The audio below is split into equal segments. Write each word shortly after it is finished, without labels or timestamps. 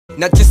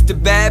Not just a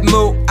bad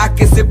mood, I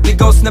can simply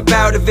go snap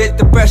out of it.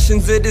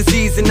 Depression's a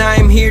disease and I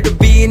am here to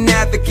be an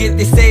advocate.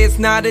 They say it's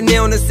not an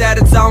illness, that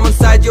it's all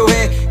inside your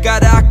head.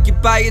 Gotta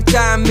occupy your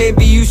time,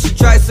 maybe you should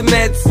try some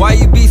meds. Why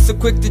you be so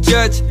quick to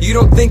judge? You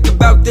don't think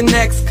about the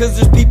next. Cause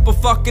there's people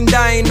fucking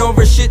dying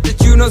over shit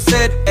that you know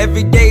said.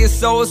 Every day is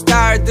so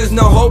tired, there's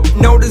no hope,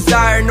 no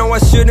desire. No, I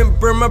shouldn't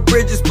burn my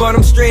bridges, but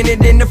I'm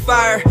straining in the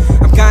fire.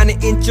 I'm kinda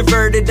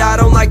introverted, I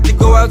don't like to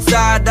go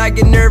outside. I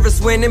get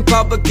nervous when in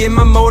public and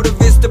my motive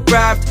is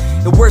deprived.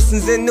 It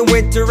worsens in the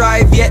winter, I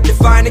have yet to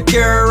find a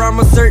cure. I'm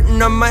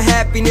uncertain of my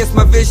happiness,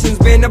 my vision's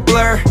been a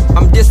blur.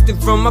 I'm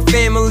distant from my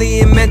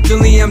family and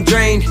mentally I'm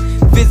drained.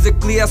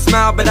 Physically I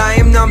smile but I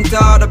am numb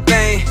to all the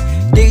pain.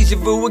 Deja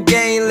vu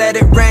again, let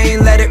it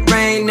rain, let it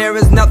rain. There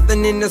is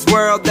nothing in this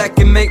world that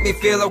can make me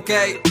feel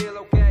okay.